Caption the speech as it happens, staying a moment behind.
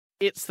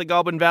It's the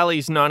Goulburn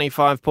Valley's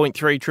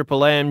 95.3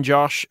 Triple M,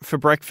 Josh, for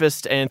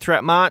breakfast, and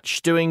throughout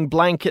March doing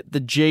Blanket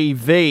the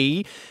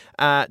GV,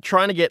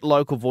 trying to get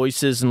local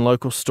voices and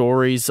local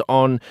stories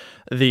on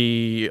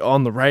the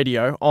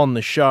radio, on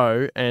the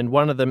show, and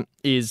one of them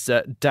is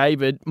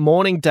David.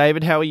 Morning,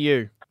 David. How are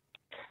you?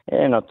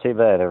 Yeah, not too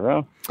bad,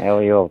 everyone. How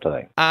are you all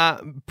today?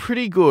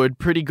 Pretty good,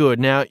 pretty good.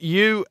 Now,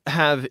 you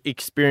have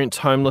experienced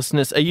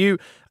homelessness. Are you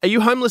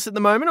homeless at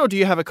the moment, or do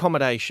you have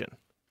accommodation?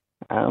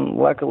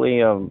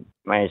 Luckily, I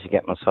managed to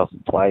get myself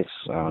a place.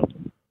 I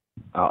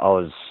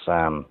was,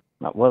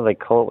 what do they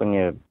call it when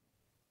you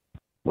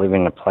live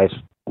in a place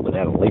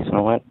without a lease and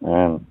all that?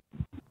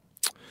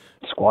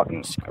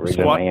 Squatting,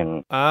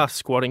 originally.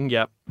 Squatting,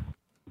 yep.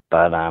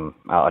 But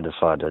I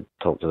decided to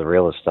talk to the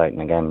real estate and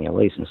they gave me a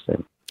lease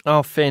instead.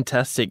 Oh,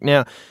 fantastic.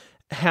 Now,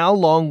 how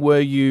long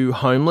were you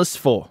homeless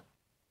for?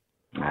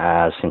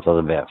 Since I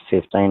was about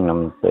 15.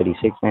 I'm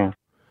 36 now.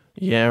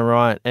 Yeah,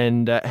 right.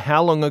 And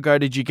how long ago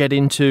did you get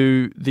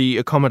into the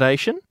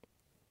accommodation?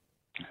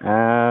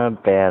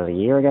 About a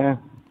year ago.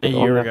 A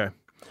year ago.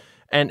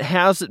 And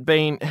how's it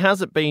been?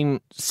 How's it been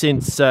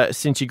since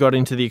you got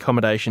into the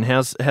accommodation?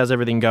 How's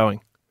everything going?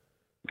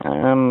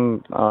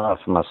 For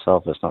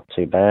myself, it's not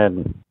too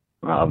bad.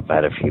 I've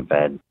had a few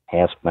bad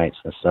housemates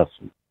and stuff.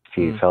 A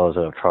few fellas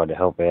that have tried to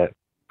help out,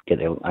 get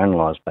their own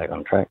lives back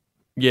on track.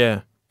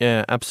 Yeah.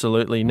 Yeah,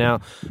 absolutely. Now,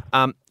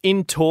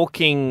 in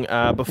talking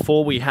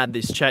before we had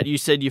this chat, you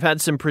said you've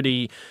had some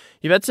pretty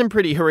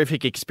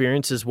horrific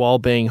experiences while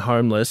being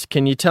homeless.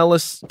 Can you tell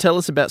us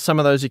about some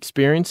of those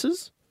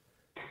experiences?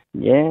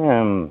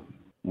 Yeah,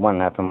 one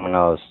happened when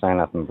I was staying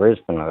up in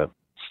Brisbane. I got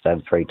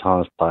stabbed 3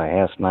 times by a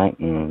housemate,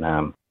 and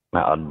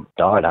I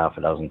died half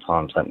a dozen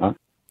times that night.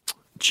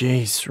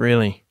 Jeez,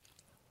 really?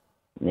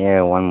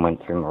 Yeah, one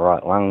went through my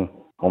right lung,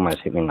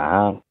 almost hit me in the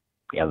heart.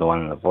 The other one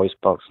in the voice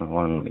box, and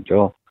one in my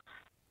jaw.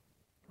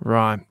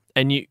 Right,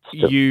 and you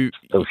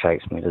still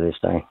shakes me to this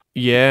day.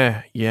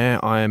 Yeah,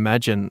 I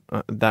imagine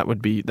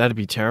that'd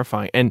be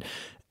terrifying. And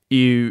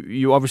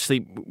you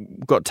obviously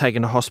got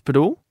taken to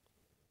hospital.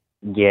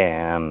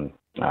 Yeah,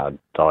 I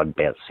died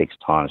about 6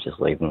 times just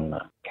leaving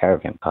the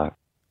caravan park.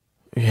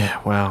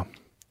 Yeah, wow.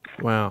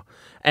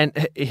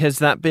 And has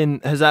that been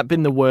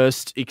the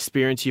worst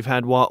experience you've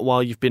had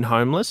while you've been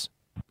homeless?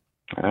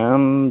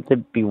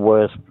 There'd be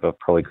worse, but I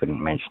probably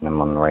couldn't mention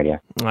them on the radio.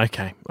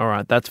 Okay, all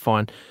right, that's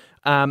fine.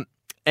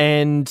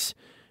 And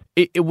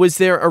was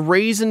there a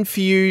reason for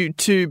you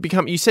to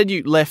become? You said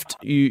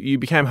you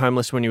became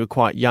homeless when you were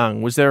quite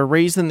young. Was there a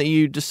reason that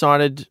you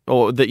decided,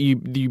 or that you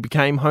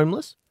became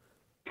homeless?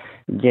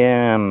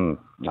 Yeah,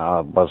 I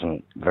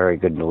wasn't very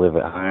good to live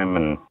at home,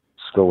 and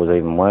school was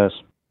even worse.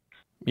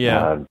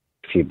 Yeah, a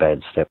few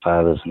bad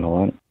stepfathers and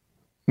all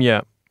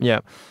that. Yeah.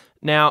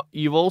 Now,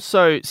 you've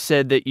also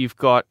said that you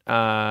got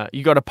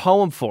a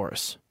poem for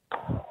us.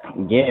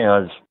 Yeah,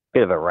 it was a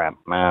bit of a rap.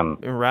 A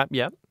rap,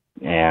 yeah.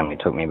 It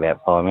took me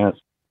about 5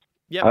 minutes.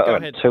 Yeah, go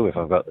ahead. 2 if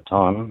I've got the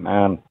time.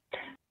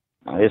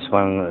 This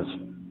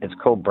one it's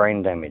called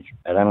Brain Damage.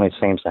 It only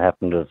seems to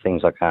happen to the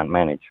things I can't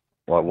manage.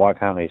 Why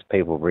can't these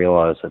people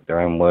realise that their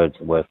own words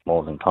are worth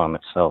more than time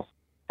itself?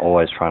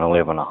 Always trying to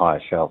live on a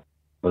higher shelf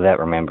without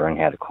remembering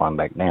how to climb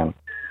back down.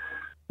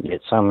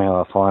 Yet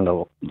somehow I find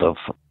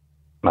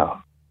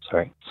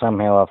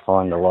Somehow I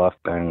find the life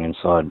burning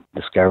inside,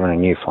 discovering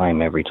a new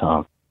flame every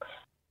time.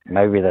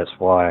 Maybe that's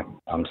why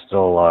I'm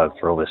still alive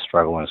through all this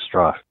struggle and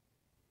strife.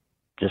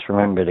 Just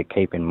remember to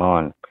keep in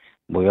mind,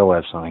 we all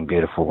have something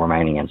beautiful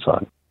remaining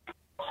inside.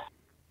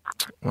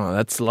 Oh,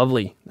 that's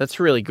lovely. That's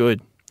really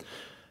good.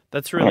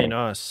 That's really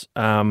nice.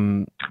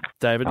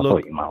 David, I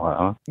thought you might like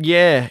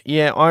that.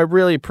 Yeah, I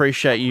really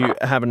appreciate you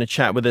having a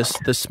chat with us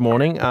this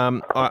morning.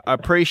 I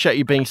appreciate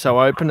you being so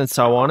open and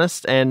so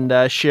honest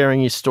and sharing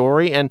your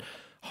story. And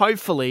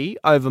hopefully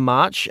over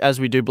March, as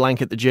we do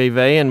Blanket the GV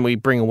and we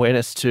bring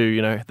awareness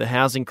to, the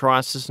housing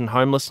crisis and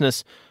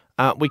homelessness,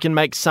 we can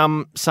make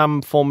some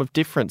form of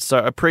difference. So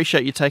I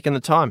appreciate you taking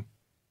the time.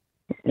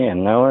 Yeah,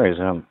 no worries.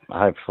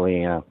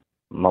 Hopefully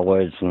my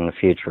words in the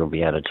future will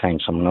be able to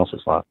change someone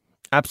else's life.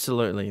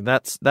 Absolutely.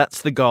 That's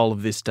the goal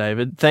of this,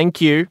 David. Thank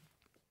you.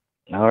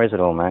 No worries at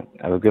all, mate.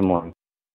 Have a good morning.